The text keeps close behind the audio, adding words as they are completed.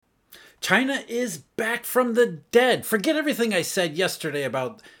China is back from the dead. Forget everything I said yesterday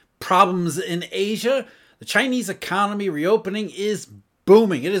about problems in Asia. The Chinese economy reopening is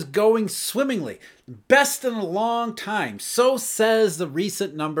booming. It is going swimmingly. Best in a long time. So says the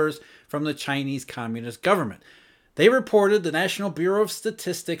recent numbers from the Chinese Communist government. They reported, the National Bureau of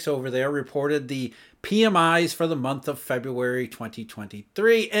Statistics over there reported the PMIs for the month of February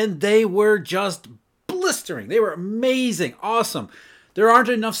 2023, and they were just blistering. They were amazing, awesome. There aren't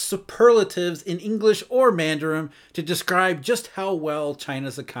enough superlatives in English or Mandarin to describe just how well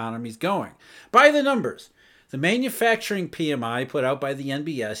China's economy is going. By the numbers, the manufacturing PMI put out by the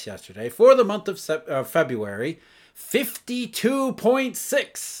NBS yesterday for the month of February,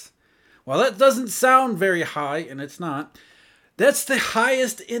 52.6. Well, that doesn't sound very high, and it's not. That's the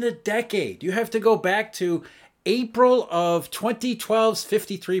highest in a decade. You have to go back to April of 2012's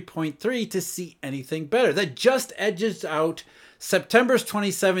 53.3 to see anything better. That just edges out September's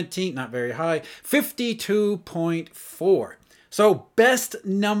 2017, not very high, 52.4. So best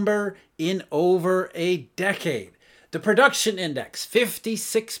number in over a decade. The production index,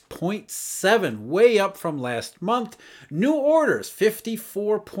 56.7, way up from last month. New orders,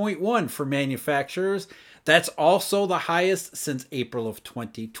 54.1 for manufacturers. That's also the highest since April of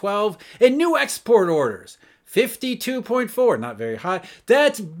 2012. And new export orders, 52.4, not very high.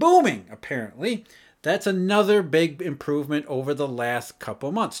 That's booming, apparently. That's another big improvement over the last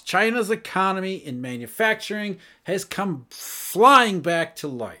couple months. China's economy in manufacturing has come flying back to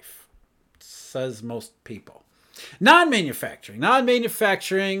life, says most people. Non-manufacturing,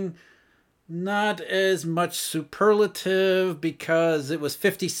 not as much superlative because it was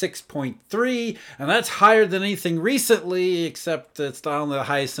 56.3, and that's higher than anything recently, except it's down the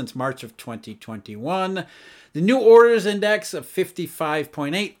highest since March of 2021. The new orders index of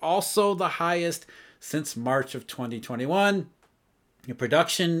 55.8, also the highest since March of 2021. The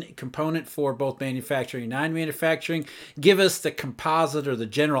production component for both manufacturing and non-manufacturing give us the composite or the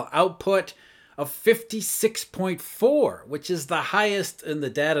general output of 56.4, which is the highest in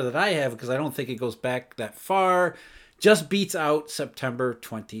the data that I have because I don't think it goes back that far. Just beats out September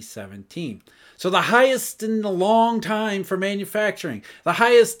 2017. So the highest in a long time for manufacturing, the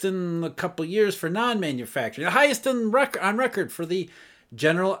highest in a couple years for non-manufacturing, the highest on record for the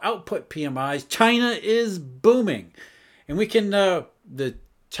general output PMIs. China is booming. And we can, the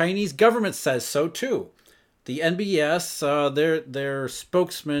Chinese government says so too. The NBS, their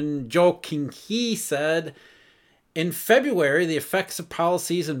spokesman, Zhou Qinghe, said, in February, the effects of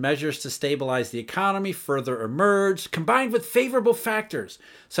policies and measures to stabilize the economy further emerged, combined with favorable factors,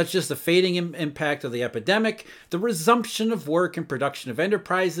 such as the fading impact of the epidemic, the resumption of work and production of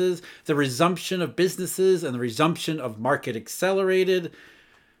enterprises, the resumption of businesses, and the resumption of market accelerated.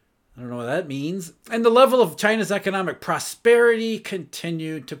 I don't know what that means. And the level of China's economic prosperity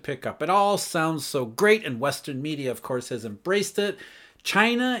continued to pick up. It all sounds so great, and Western media, of course, has embraced it.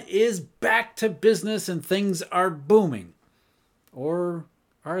 China is back to business and things are booming. Or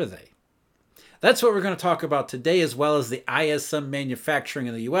are they? That's what we're going to talk about today, as well as the ISM manufacturing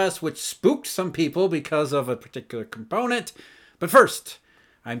in the U.S., which spooked some people because of a particular component. But first,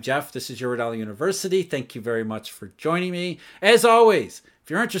 I'm Jeff. This is Eurodollar University. Thank you very much for joining me. As always,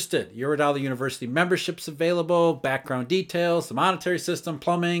 if you're interested, Eurodollar University membership's available, background details, the monetary system,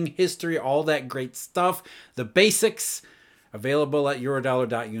 plumbing, history, all that great stuff. The basics available at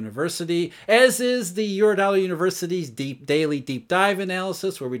eurodollar.university, as is the Eurodollar University's daily deep dive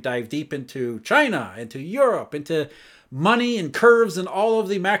analysis, where we dive deep into China, into Europe, into money and curves and all of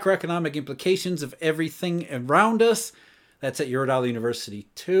the macroeconomic implications of everything around us. That's at Eurodollar University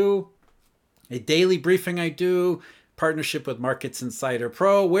too. A daily briefing I do, partnership with Markets Insider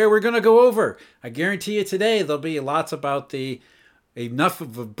Pro, where we're going to go over, I guarantee you today, there'll be lots about enough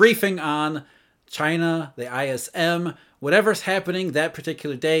of a briefing on China, the ISM, whatever's happening that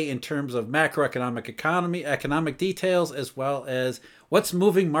particular day in terms of macroeconomic economic details, as well as what's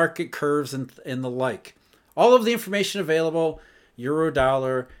moving market curves and the like. All of the information available,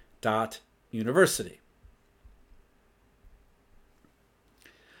 eurodollar.university.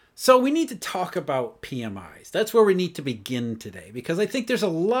 So we need to talk about PMIs. That's where we need to begin today, because I think there's a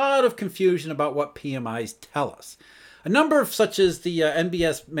lot of confusion about what PMIs tell us. A number of such as the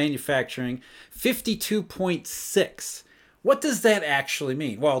NBS manufacturing, 52.6. What does that actually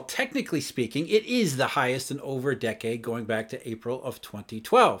mean? Well, technically speaking, it is the highest in over a decade, going back to April of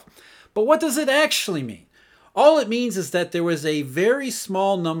 2012. But what does it actually mean? All it means is that there was a very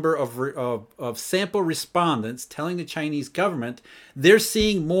small number of sample respondents telling the Chinese government they're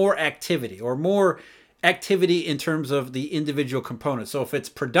seeing more activity, or more activity in terms of the individual components. So if it's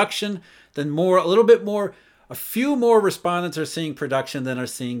production, then a little bit more A few more respondents are seeing production than are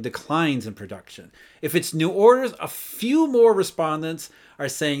seeing declines in production. If it's new orders, a few more respondents are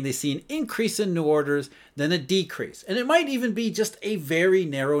saying they see an increase in new orders than a decrease. And it might even be just a very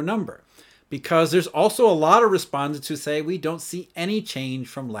narrow number, because there's also a lot of respondents who say we don't see any change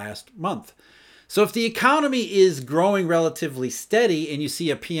from last month. So if the economy is growing relatively steady and you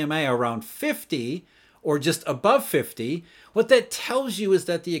see a PMI around 50 or just above 50, what that tells you is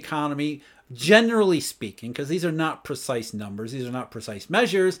that the economy, generally speaking, because these are not precise numbers, these are not precise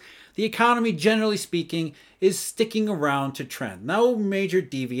measures, the economy, generally speaking, is sticking around to trend. No major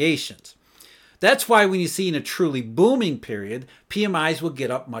deviations. That's why when you see in a truly booming period, PMIs will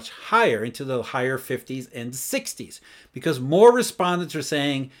get up much higher, into the higher 50s and 60s, because more respondents are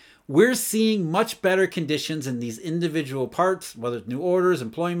saying we're seeing much better conditions in these individual parts, whether it's new orders,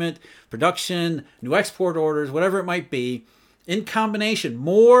 employment, production, new export orders, whatever it might be. In combination,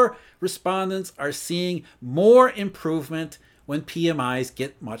 more respondents are seeing more improvement when PMIs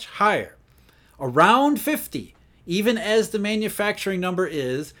get much higher. Around 50, even as the manufacturing number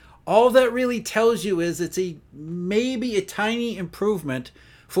is, all that really tells you is it's maybe a tiny improvement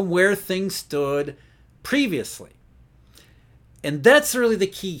from where things stood previously. And that's really the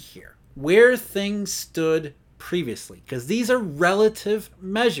key here, where things stood previously, because these are relative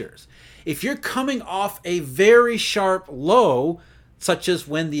measures. If you're coming off a very sharp low, such as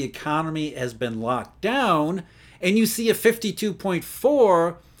when the economy has been locked down, and you see a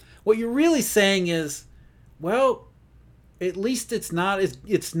 52.4, what you're really saying is, well, at least it's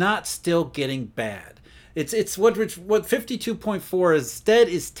not still getting bad. It's what 52.4 instead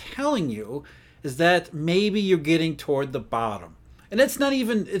is telling you is that maybe you're getting toward the bottom. And it's not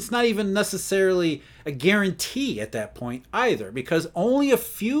even necessarily a guarantee at that point either, because only a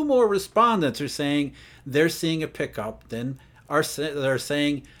few more respondents are saying they're seeing a pickup than they're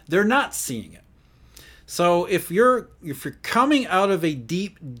saying they're not seeing it. So if you're coming out of a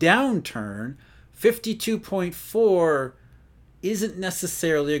deep downturn, 52.4 isn't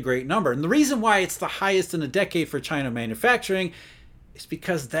necessarily a great number. And the reason why it's the highest in a decade for China manufacturing is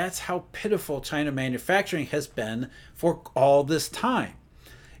because that's how pitiful China manufacturing has been for all this time.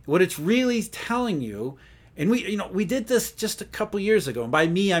 What it's really telling you, and we did this just a couple years ago, and by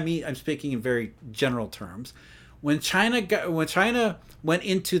me I mean I'm speaking in very general terms. When China went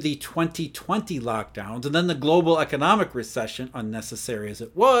into the 2020 lockdowns and then the global economic recession, unnecessary as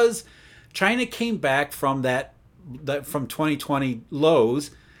it was, China came back from from 2020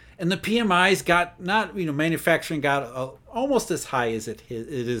 lows, and the PMIs got manufacturing got almost as high as it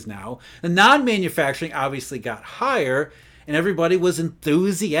is now. The non-manufacturing obviously got higher, and everybody was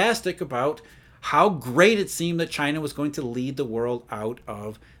enthusiastic about how great it seemed that China was going to lead the world out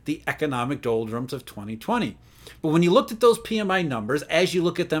of the economic doldrums of 2020. But when you looked at those PMI numbers, as you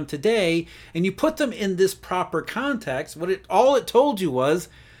look at them today, and you put them in this proper context, all it told you was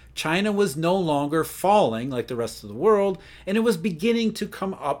China was no longer falling like the rest of the world, and it was beginning to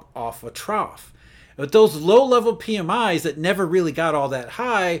come up off a trough. But those low-level PMIs that never really got all that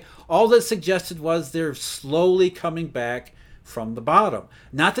high, all that suggested was they're slowly coming back from the bottom.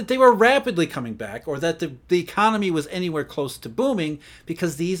 Not that they were rapidly coming back or that the economy was anywhere close to booming,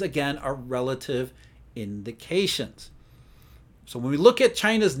 because these, again, are relative indications. So when we look at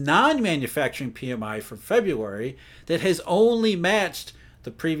China's non-manufacturing PMI for February, that has only matched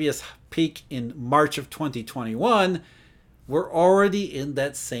the previous peak in March of 2021, we're already in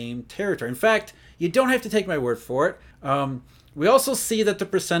that same territory. In fact, you don't have to take my word for it. We also see that the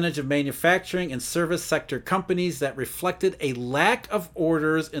percentage of manufacturing and service sector companies that reflected a lack of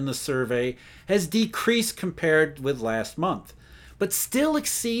orders in the survey has decreased compared with last month, but still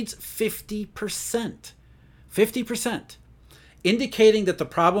exceeds 50%. 50%, indicating that the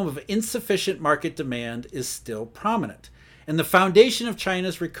problem of insufficient market demand is still prominent. And the foundation of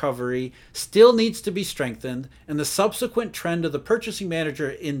China's recovery still needs to be strengthened, and the subsequent trend of the Purchasing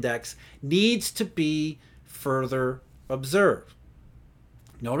Manager Index needs to be further observed.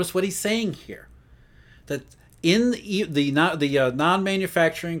 Notice what he's saying here, that in the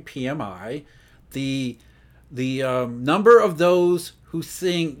non-manufacturing PMI, the number of those who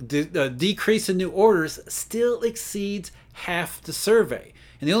seeing decrease in new orders still exceeds half the survey.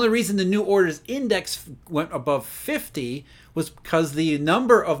 And the only reason the new orders index went above 50 was because the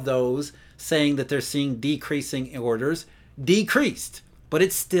number of those saying that they're seeing decreasing orders decreased. But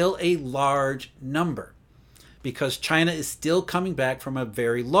it's still a large number because China is still coming back from a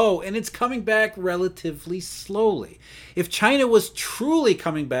very low, and it's coming back relatively slowly. If China was truly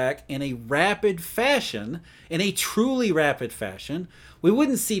coming back in a rapid fashion, we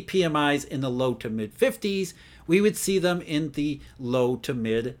wouldn't see PMIs in the low to mid 50s. we would see them in the low to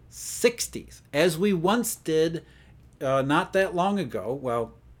mid 60s, as we once did not that long ago.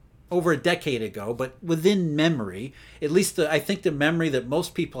 Well, over a decade ago, but within memory, at least I think the memory that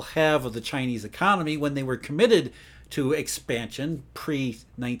most people have of the Chinese economy when they were committed to expansion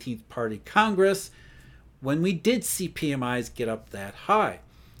pre-19th Party Congress, when we did see PMIs get up that high,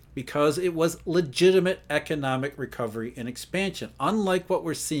 because it was legitimate economic recovery and expansion, unlike what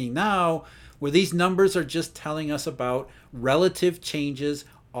we're seeing now, where these numbers are just telling us about relative changes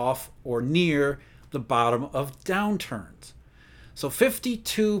off or near the bottom of downturns. So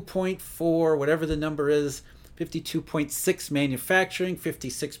 52.4, whatever the number is, 52.6 manufacturing,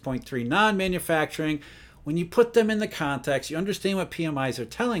 56.3 non-manufacturing. When you put them in the context, you understand what PMIs are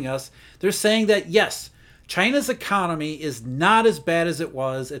telling us. They're saying that, yes, China's economy is not as bad as it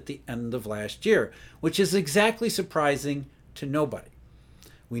was at the end of last year, which is exactly surprising to nobody.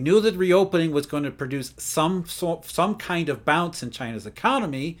 We knew that reopening was going to produce some kind of bounce in China's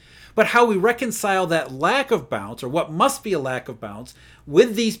economy, but how we reconcile that lack of bounce, or what must be a lack of bounce,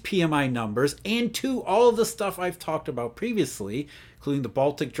 with these PMI numbers and to all of the stuff I've talked about previously, including the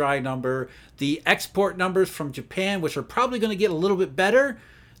Baltic Dry number, the export numbers from Japan, which are probably going to get a little bit better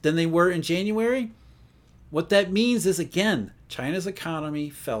than they were in January. What that means is, again, China's economy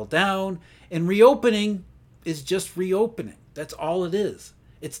fell down, and reopening is just reopening. That's all it is.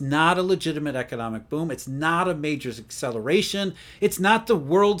 It's not a legitimate economic boom. It's not a major acceleration. It's not the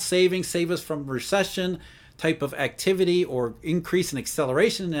world save us from recession type of activity or increase in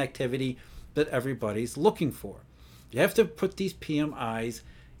acceleration in activity that everybody's looking for. You have to put these PMIs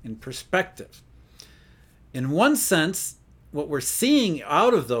in perspective. In one sense, what we're seeing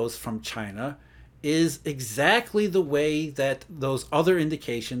out of those from China is exactly the way that those other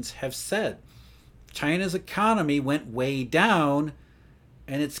indications have said. China's economy went way down,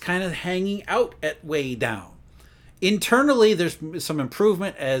 and it's kind of hanging out at way down. Internally, there's some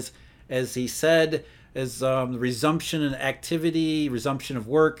improvement, as he said, as resumption in activity, resumption of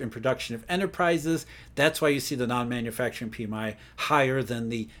work, and production of enterprises. That's why you see the non-manufacturing PMI higher than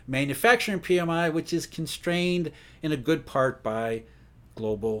the manufacturing PMI, which is constrained in a good part by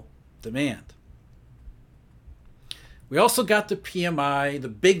global demand. We also got the PMI, the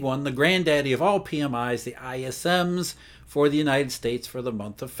big one, the granddaddy of all PMIs, the ISMs, for the United States for the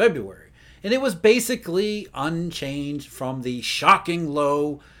month of February. And it was basically unchanged from the shocking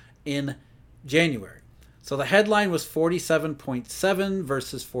low in January. So the headline was 47.7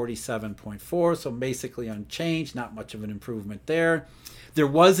 versus 47.4, so basically unchanged, not much of an improvement there. There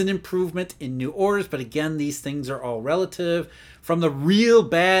was an improvement in new orders, but again, these things are all relative. From the real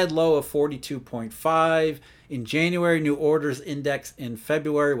bad low of 42.5 in January, new orders index in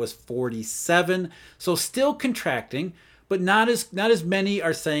February was 47, so still contracting, but not as many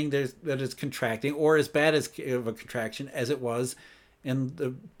are saying that it's contracting or as bad as of a contraction as it was in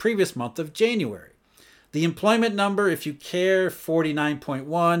the previous month of January. The employment number, if you care,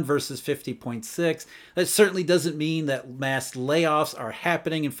 49.1 versus 50.6. That certainly doesn't mean that mass layoffs are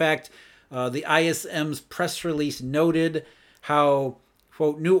happening. In fact, the ISM's press release noted how,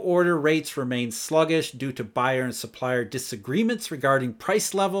 quote, new order rates remain sluggish due to buyer and supplier disagreements regarding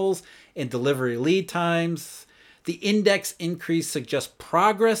price levels and delivery lead times. The index increase suggests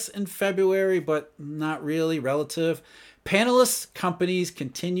progress in February, but not really relative. Panelist companies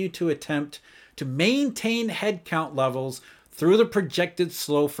continue to attempt to maintain headcount levels through the projected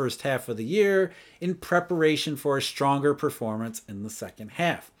slow first half of the year in preparation for a stronger performance in the second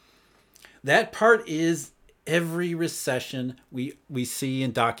half. That part is every recession we see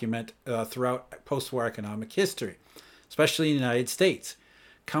and document throughout post-war economic history, especially in the United States.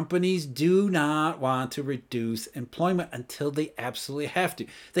 Companies do not want to reduce employment until they absolutely have to.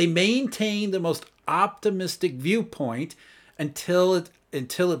 They maintain the most optimistic viewpoint until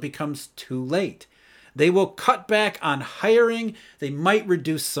it becomes too late. They will cut back on hiring. They might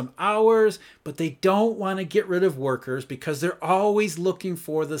reduce some hours, but they don't want to get rid of workers because they're always looking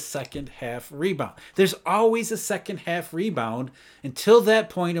for the second half rebound. There's always a second half rebound until that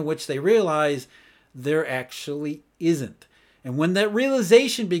point in which they realize there actually isn't. And when that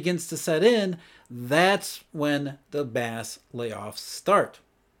realization begins to set in, that's when the mass layoffs start.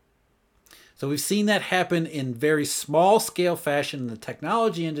 So we've seen that happen in very small scale fashion in the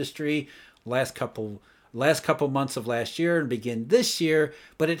technology industry last couple months of last year and begin this year,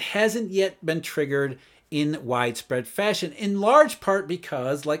 but it hasn't yet been triggered in widespread fashion, in large part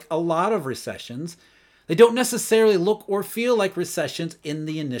because, like a lot of recessions, they don't necessarily look or feel like recessions in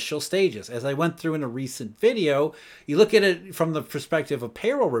the initial stages. As I went through in a recent video, you look at it from the perspective of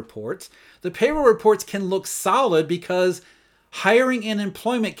payroll reports. The payroll reports can look solid because hiring and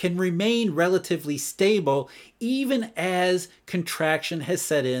employment can remain relatively stable even as contraction has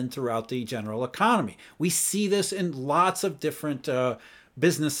set in throughout the general economy. We see this in lots of different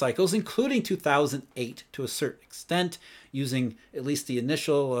business cycles, including 2008 to a certain extent, using at least the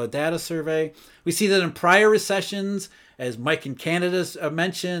initial data survey. We see that in prior recessions, as Mike in Canada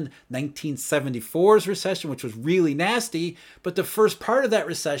mentioned, 1974's recession, which was really nasty, but the first part of that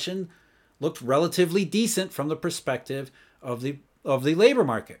recession looked relatively decent from the perspective of the labor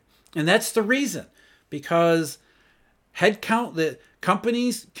market. And that's the reason, because the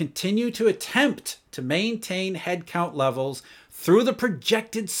companies continue to attempt to maintain headcount levels through the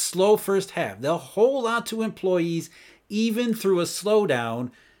projected slow first half. They'll hold on to employees even through a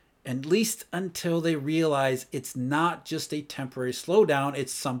slowdown, at least until they realize it's not just a temporary slowdown,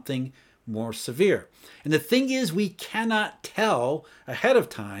 it's something more severe. And the thing is, we cannot tell ahead of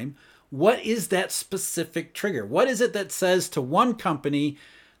time what is that specific trigger. What is it that says to one company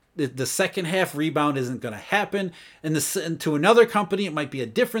the second half rebound isn't going to happen, and to another company it might be a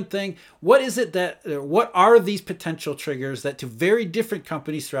different thing? What are these potential triggers that to very different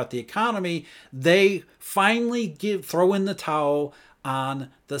companies throughout the economy, they finally throw in the towel on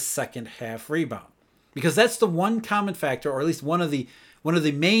the second half rebound? Because that's the one common factor, or at least one of the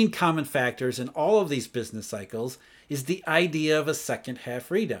main common factors in all of these business cycles, is the idea of a second half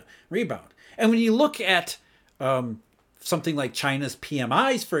rebound. And when you look at something like China's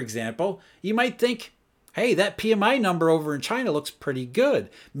PMIs, for example, you might think, hey, that PMI number over in China looks pretty good.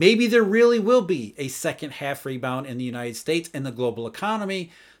 Maybe there really will be a second half rebound in the United States and the global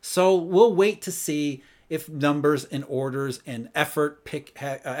economy. So we'll wait to see if numbers and orders and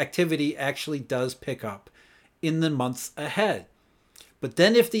activity actually does pick up in the months ahead. But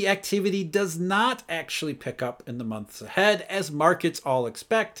then if the activity does not actually pick up in the months ahead, as markets all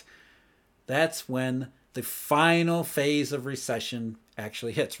expect, that's when the final phase of recession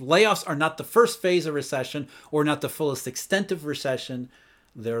actually hits. Layoffs are not the first phase of recession or not the fullest extent of recession.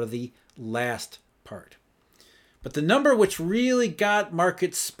 They're the last part. But the number which really got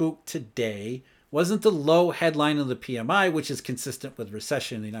markets spooked today wasn't the low headline of the PMI, which is consistent with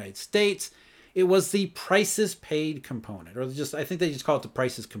recession in the United States. It was the prices paid component, or I think they just call it the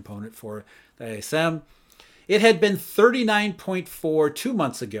prices component for the ISM. It had been 39.4 2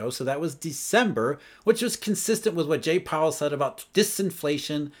 months ago, so that was December, which was consistent with what Jay Powell said about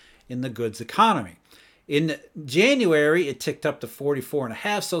disinflation in the goods economy. In January, it ticked up to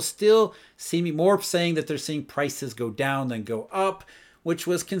 44.5, so still seeming more saying that they're seeing prices go down than go up, which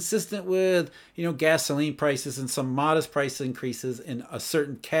was consistent with gasoline prices and some modest price increases in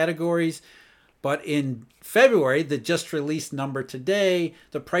certain categories. But in February, the just released number today,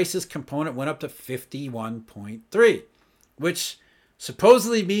 the prices component went up to 51.3, which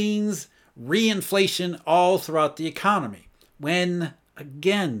supposedly means reinflation all throughout the economy. When,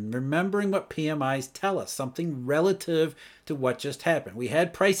 again, remembering what PMIs tell us, something relative to what just happened. We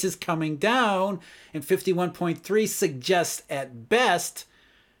had prices coming down, and 51.3 suggests at best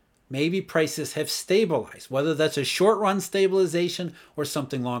maybe prices have stabilized. Whether that's a short-run stabilization or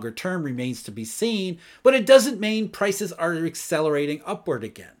something longer term remains to be seen, but it doesn't mean prices are accelerating upward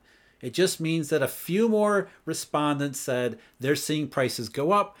again. It just means that a few more respondents said they're seeing prices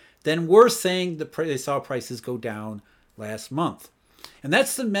go up than we're saying they saw prices go down last month. And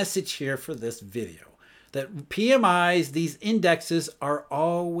that's the message here for this video, that PMIs, these indexes, are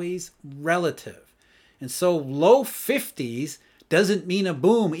always relative. And so low 50s doesn't mean a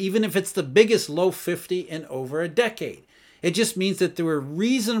boom, even if it's the biggest low 50 in over a decade. It just means that they were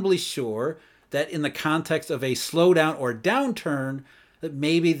reasonably sure that in the context of a slowdown or downturn, that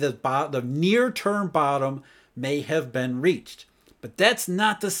maybe the near-term bottom may have been reached. But that's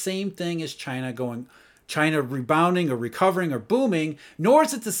not the same thing as China rebounding or recovering or booming, nor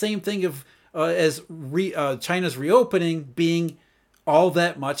is it the same thing as China's reopening being all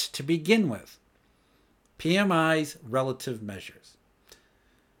that much to begin with. PMI's relative measures.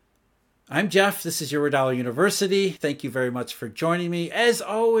 I'm Jeff. This is Eurodollar University. Thank you very much for joining me. As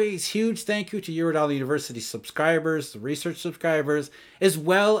always, huge thank you to Eurodollar University subscribers, the research subscribers, as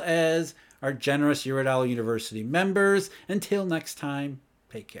well as our generous Eurodollar University members. Until next time,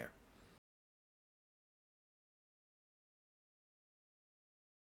 take care.